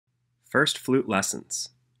First flute lessons,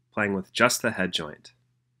 playing with just the head joint.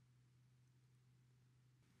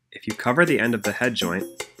 If you cover the end of the head joint,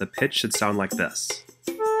 the pitch should sound like this.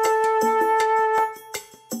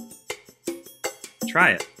 Try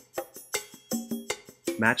it.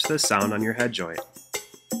 Match this sound on your head joint.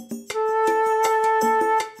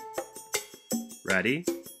 Ready?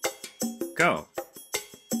 Go.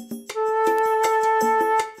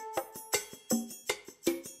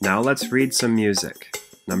 Now let's read some music.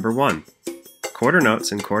 Number 1. Quarter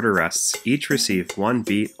notes and quarter rests each receive 1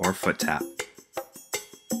 beat or foot tap.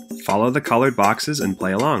 Follow the colored boxes and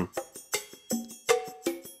play along.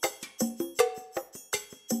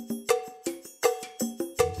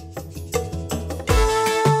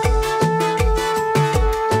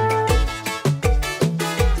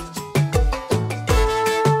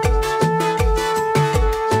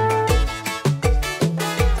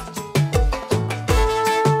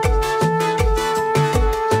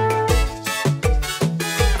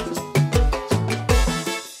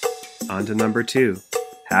 On to number 2.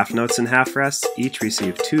 Half notes and half rests each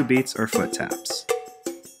receive 2 beats or foot taps.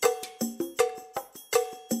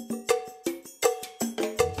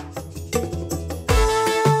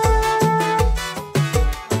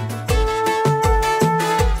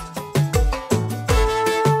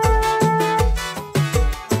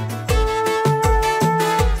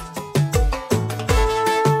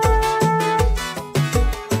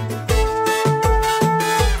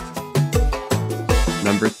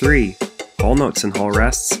 Number 3. Whole notes and whole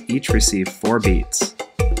rests each receive 4 beats.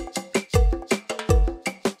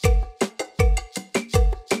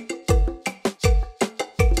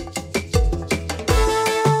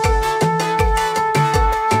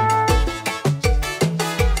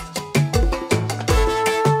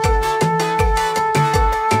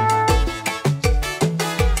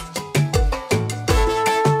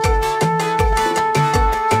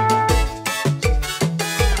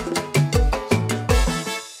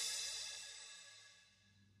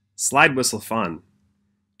 Slide whistle fun.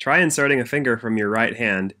 Try inserting a finger from your right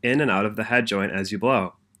hand in and out of the head joint as you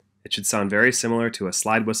blow. It should sound very similar to a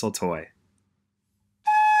slide whistle toy.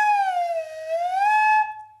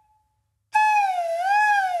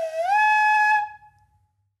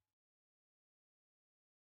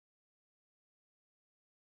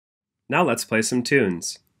 Now let's play some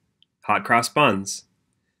tunes. Hot cross buns.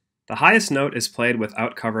 The highest note is played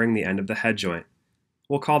without covering the end of the head joint.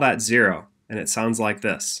 We'll call that 0, and it sounds like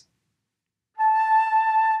this.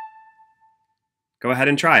 Go ahead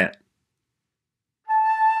and try it.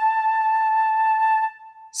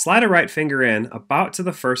 Slide a right finger in about to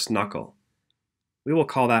the first knuckle. We will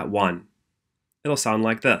call that 1. It'll sound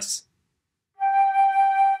like this.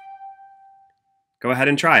 Go ahead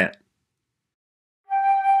and try it.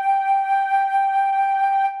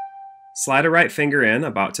 Slide a right finger in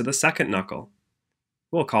about to the second knuckle.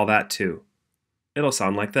 We'll call that 2. It'll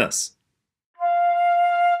sound like this.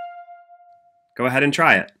 Go ahead and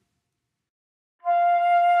try it.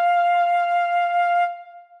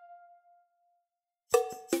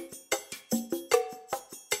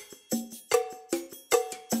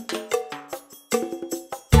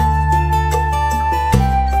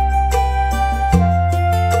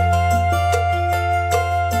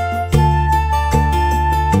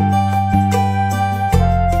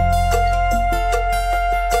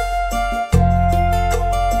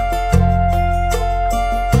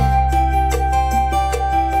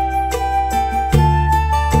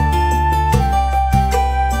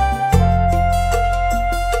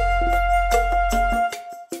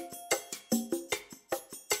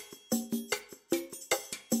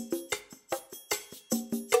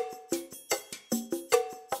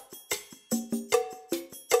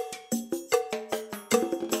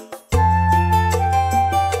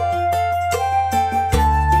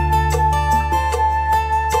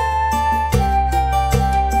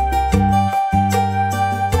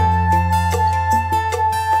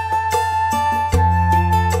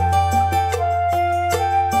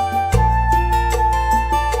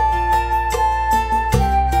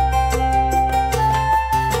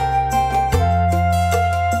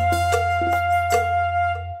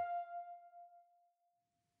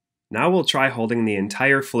 Now we'll try holding the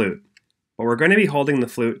entire flute, but we're going to be holding the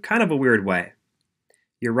flute kind of a weird way.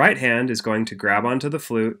 Your right hand is going to grab onto the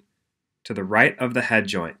flute to the right of the head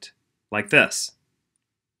joint, like this.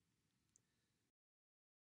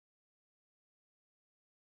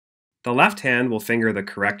 The left hand will finger the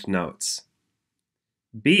correct notes.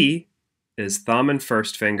 B is thumb and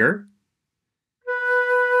first finger.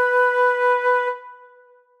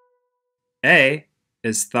 A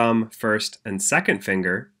is thumb, first, and second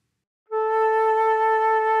finger.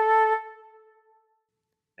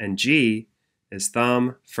 and G is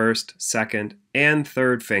thumb, first, second, and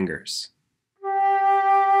third fingers.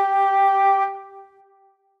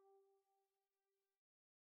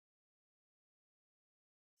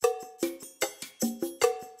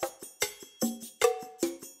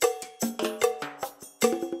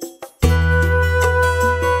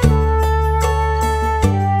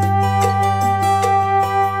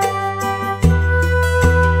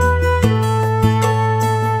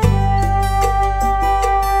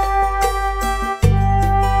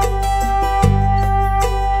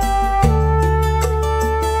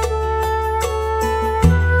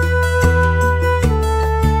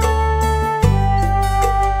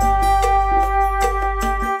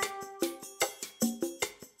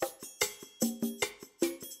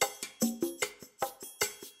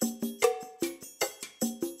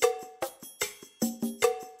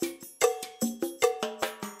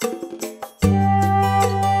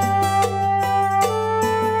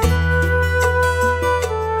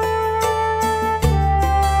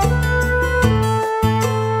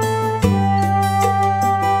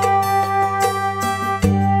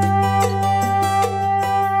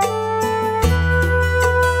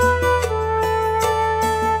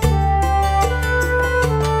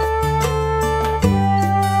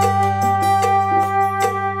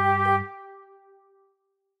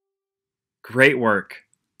 Great work!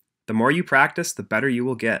 The more you practice, the better you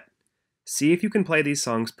will get. See if you can play these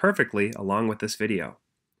songs perfectly along with this video.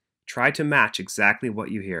 Try to match exactly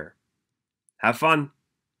what you hear. Have fun!